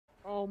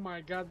Oh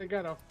my god, they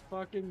got a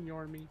fucking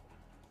Yormi.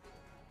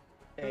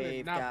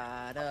 They've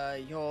got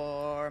a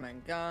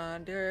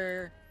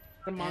Jormungandr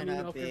and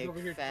a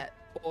big fat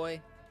boy.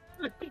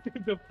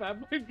 The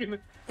fat boy's gonna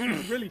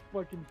he's really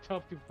fucking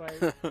tough to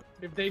fight.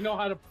 If they know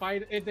how to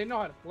fight, if they know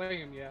how to play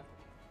him, yeah.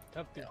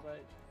 Tough to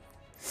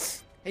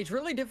fight. He's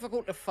really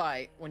difficult to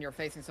fight when you're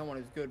facing someone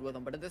who's good with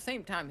him, but at the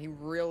same time, he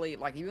really,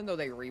 like, even though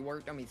they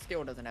reworked him, he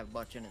still doesn't have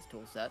much in his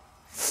tool set.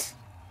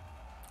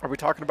 Are we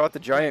talking about the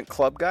giant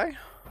club guy?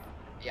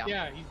 Yeah.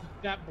 Yeah, he's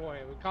that boy.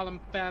 We call him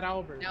Fat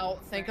Albert. Now,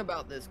 think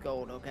about this,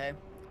 Gold, okay?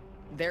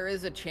 There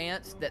is a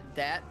chance that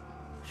that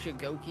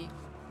Shigoki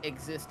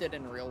existed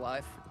in real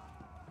life.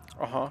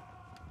 Uh-huh.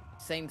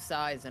 Same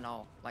size and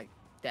all. Like,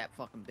 that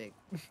fucking big.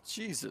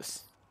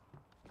 Jesus.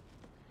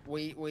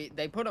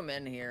 They put him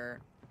in here.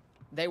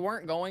 They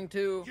weren't going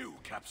to, You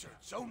captured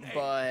Zone A.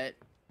 but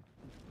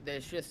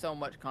there's just so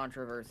much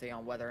controversy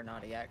on whether or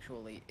not he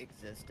actually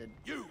existed.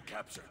 You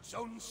captured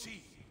Zone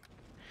C.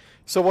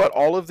 So what,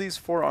 all of these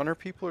For Honor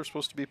people are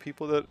supposed to be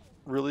people that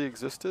really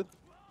existed?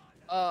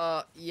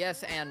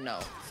 Yes and no.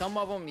 Some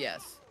of them,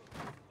 yes.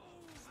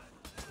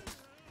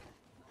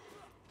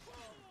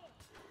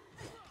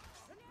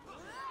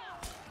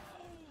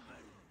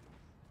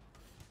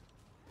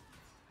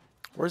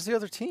 Where's the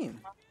other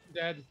team?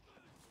 Dead.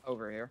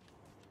 Over here.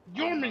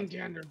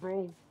 Jormungandr,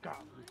 bro. God.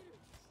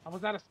 I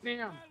was out of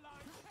stam.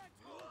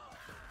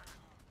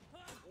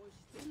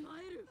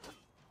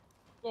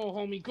 Go,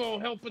 homie. Go.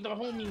 Help with the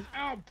homie.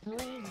 Ow, bro.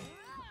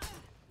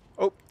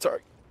 Oh,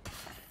 sorry.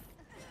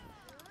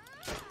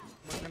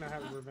 I'm gonna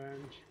have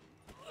revenge.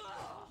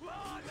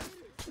 I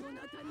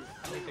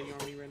think they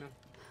Yormi right now.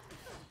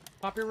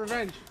 Pop your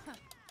revenge.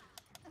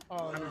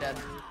 Oh, I'm dead.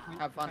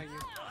 Have fun. Thank you.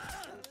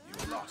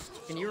 You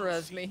lost. Can you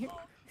res me?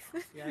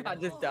 Yeah, I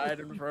just died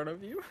in front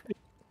of you.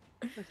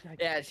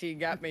 Yeah, she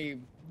got me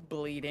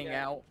bleeding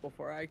out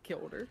before I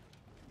killed her.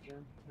 Yeah,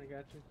 I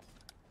got you.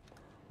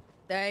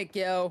 Thank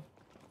you.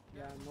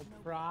 Yeah, no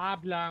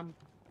problem.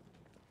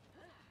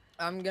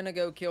 I'm gonna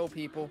go kill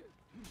people.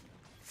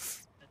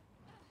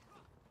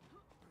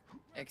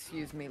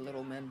 Excuse me,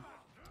 little men.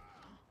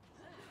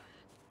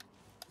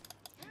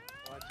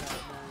 Watch out,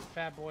 man.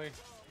 Fat boy.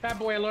 Fat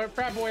boy alert.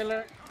 Fat boy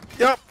alert.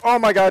 Yep. Oh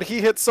my god,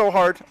 he hit so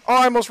hard. Oh,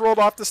 I almost rolled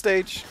off the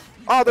stage.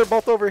 Oh, they're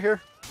both over here.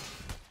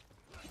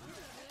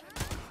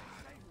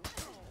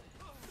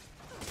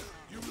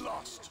 You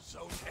lost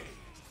Zone A.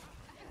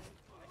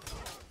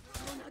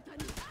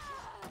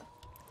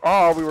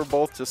 Oh, we were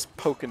both just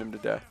poking him to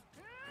death.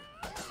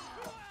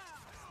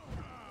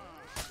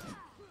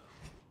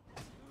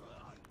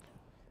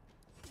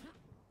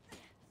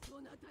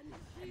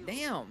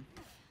 Damn.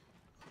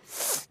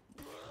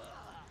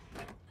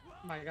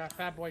 My god,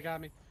 fat boy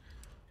got me.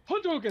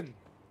 Hadouken!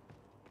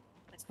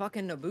 This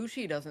fucking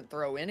Nobushi doesn't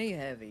throw any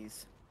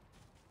heavies.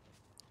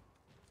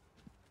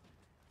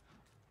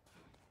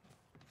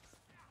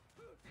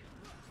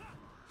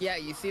 Yeah,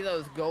 you see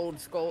those gold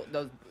skull,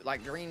 those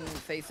like green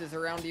faces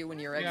around you when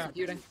you're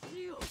executing?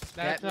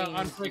 That's That means you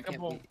can't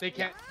unbreakable. be- They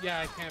can't. Yeah,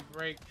 I can't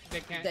break.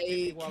 They can't. They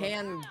hit me while I'm-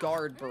 can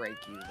guard break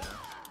you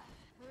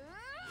though.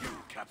 You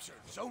captured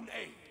Zone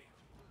A.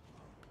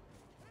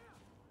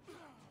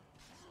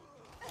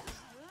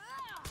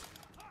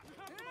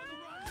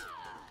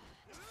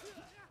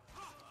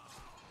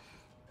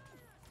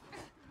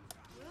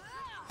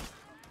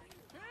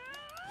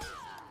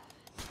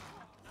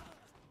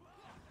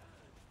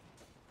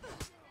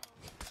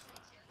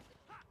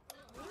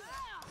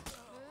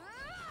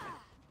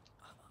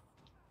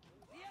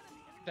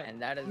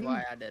 And that is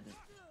why I didn't.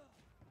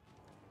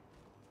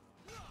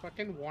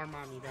 Fucking warm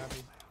on me,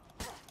 Gabby.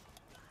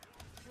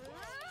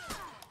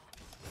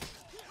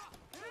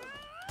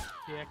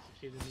 He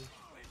executed me.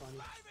 Funny.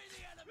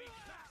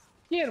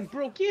 Get him,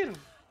 bro. Get him.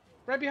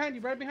 Right behind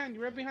you. Right behind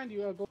you. Right behind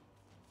you. Go.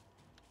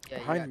 Yeah, you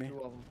Behind got me. 2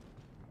 of them.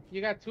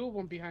 You got 2 of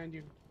them behind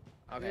you.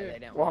 Okay, Yeah. they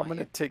didn't Well, I'm want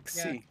gonna you. take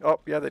Yeah. C. Oh,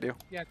 yeah, they do.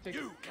 Yeah, take.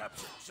 You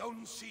captured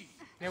Zone C.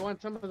 They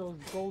want some of those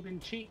golden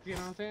cheeks. You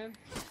know what I'm saying?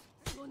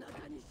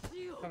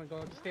 Come on,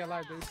 go. Just stay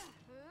alive, dude.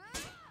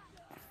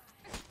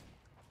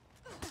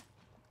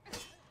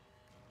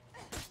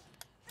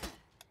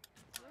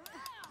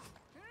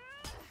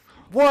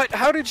 What?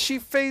 How did she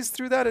phase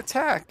through that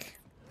attack?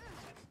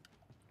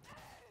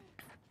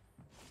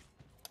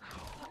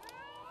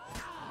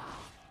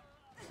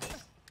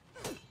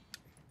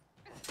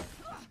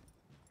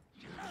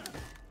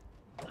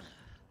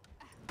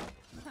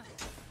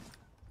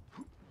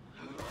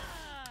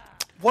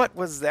 What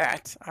was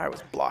that? I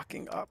was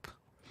blocking up.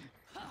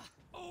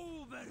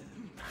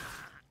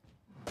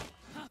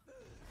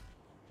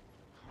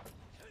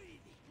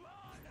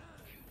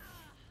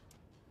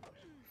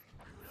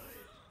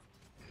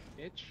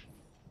 Bitch.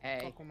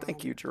 Hey.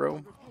 Thank you,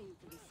 Jerome.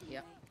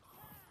 Yep.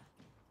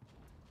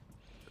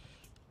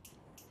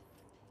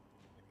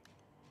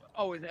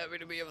 Always happy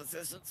to be of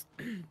assistance.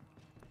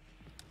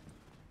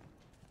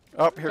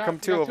 Oh, here Got- come you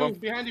 2 got of them.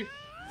 Behind you.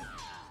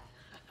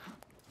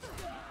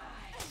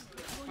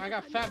 I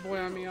got fat boy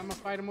on me. I'm gonna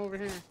fight him over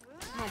here.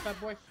 Come on,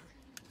 fat boy.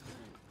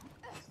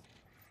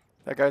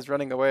 That guy's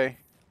running away.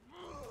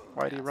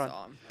 Why'd he Yeah, I run?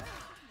 saw him.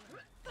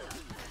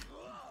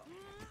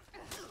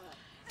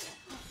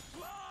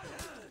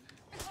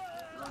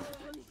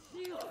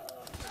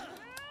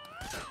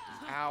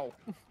 Ow.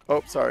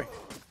 Oh, sorry.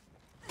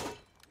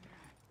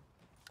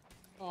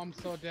 Oh, I'm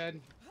so dead.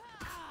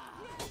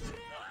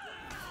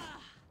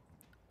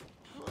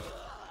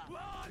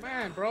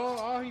 Man, bro,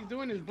 all he's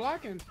doing is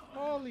blocking.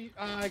 Holy,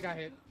 I got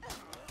hit.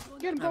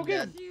 Get him, bro, I'm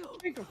get him.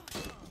 Take him.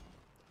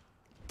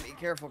 Be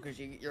careful, because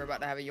you're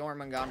about to have a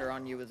Jormungandr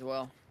on you as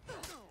well.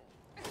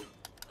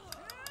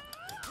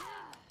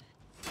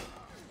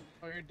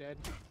 Oh, you're dead.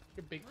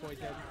 You're big boy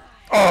dead.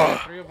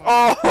 Oh, Three of them.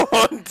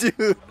 oh,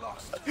 dude. Oh,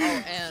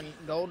 and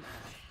Gold,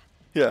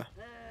 Yeah.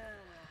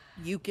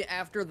 you can,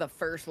 after the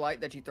first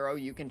light that you throw,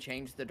 you can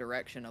change the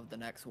direction of the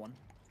next one.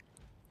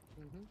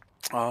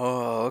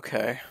 Oh,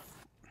 okay.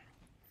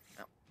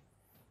 Yep.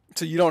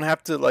 So you don't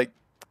have to like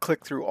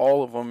click through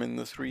all of them in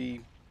the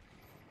 3.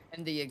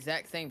 In the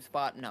exact same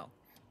spot, no.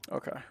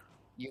 Okay.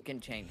 You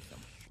can change them.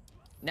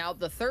 Now,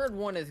 the third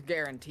one is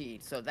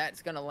guaranteed, so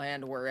that's going to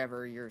land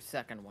wherever your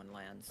second one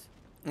lands.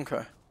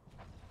 Okay.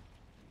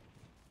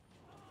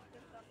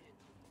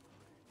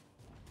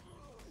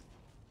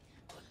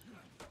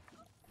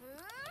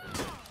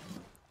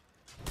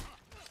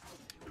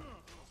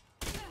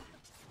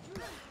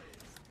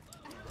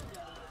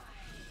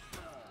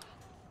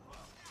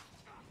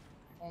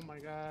 Oh my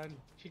god.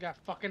 She got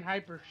fucking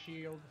hyper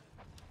shield.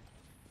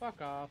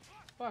 Fuck off.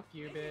 Fuck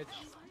you, bitch.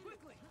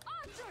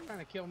 Trying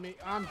to kill me.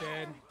 I'm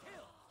dead.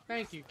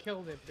 Thank you.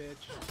 Killed it,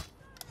 bitch.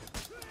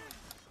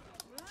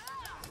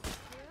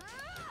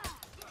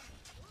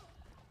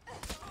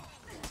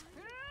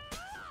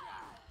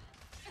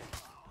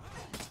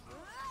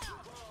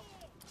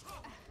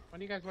 When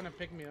do you guys want to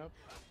pick me up?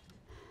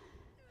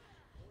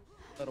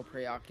 A little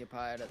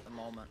preoccupied at the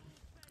moment.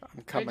 I'm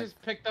I coming.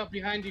 just picked up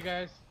behind you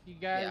guys. You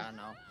guys. Yeah, I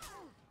know.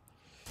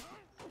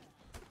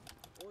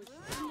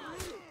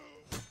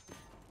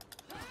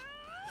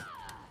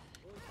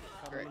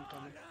 Great.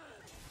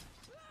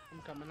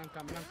 I'm coming. I'm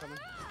coming.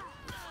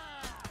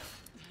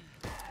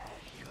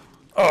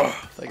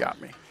 Oh, they got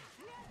me.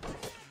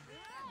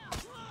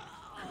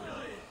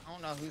 I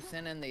don't know who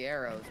sent in the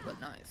arrows, but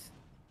nice.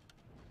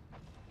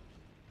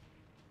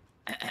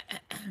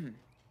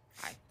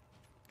 Hi.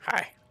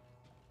 Hi.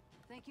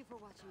 Thank you for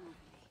watching over me.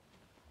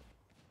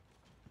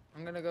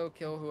 I'm gonna go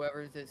kill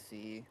whoever's at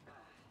sea.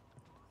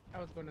 I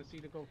was gonna see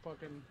to go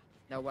fucking.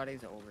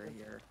 Nobody's over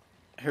here.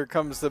 Here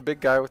comes the big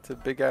guy with the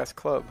big ass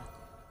club.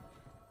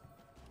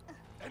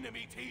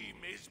 Enemy team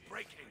is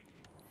breaking.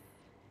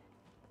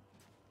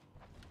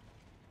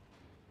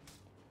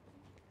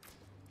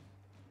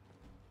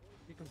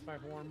 You can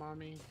fight War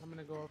Mommy. I'm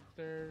gonna go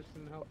upstairs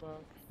and help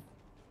out.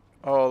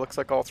 Oh, looks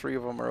like all 3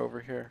 of them are over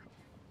here.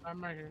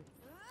 I'm right here.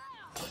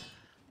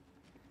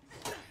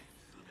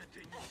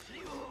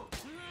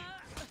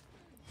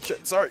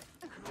 Shit, sorry.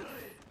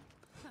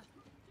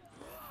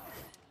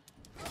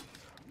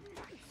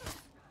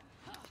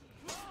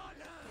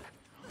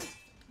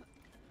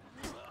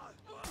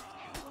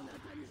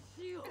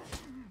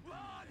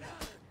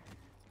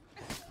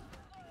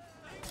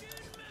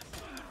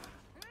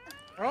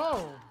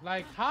 Bro,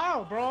 like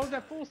how, bro?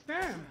 That full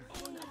stand.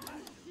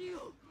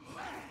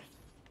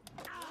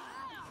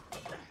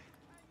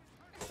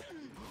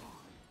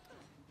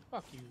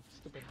 Fuck you,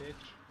 stupid bitch. Get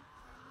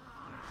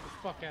the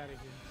fuck out of here.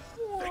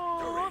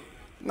 Victory.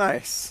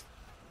 Nice.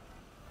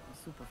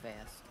 Super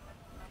fast.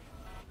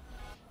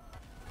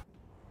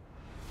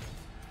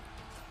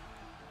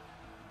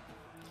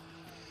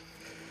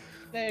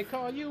 They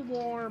call you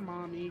War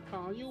Mommy.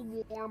 Call you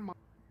War Mommy.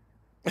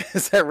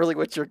 Is that really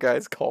what your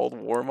guy's called,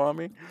 War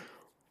Mommy?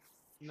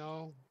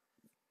 No.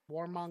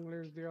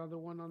 Warmonger's the other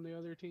one on the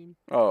other team.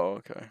 Oh,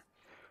 okay.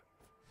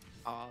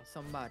 Oh,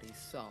 somebody's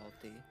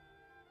salty.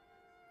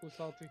 Who's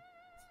salty?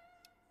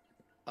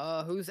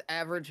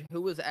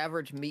 Who was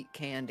average meat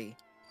candy?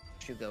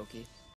 Shugoki.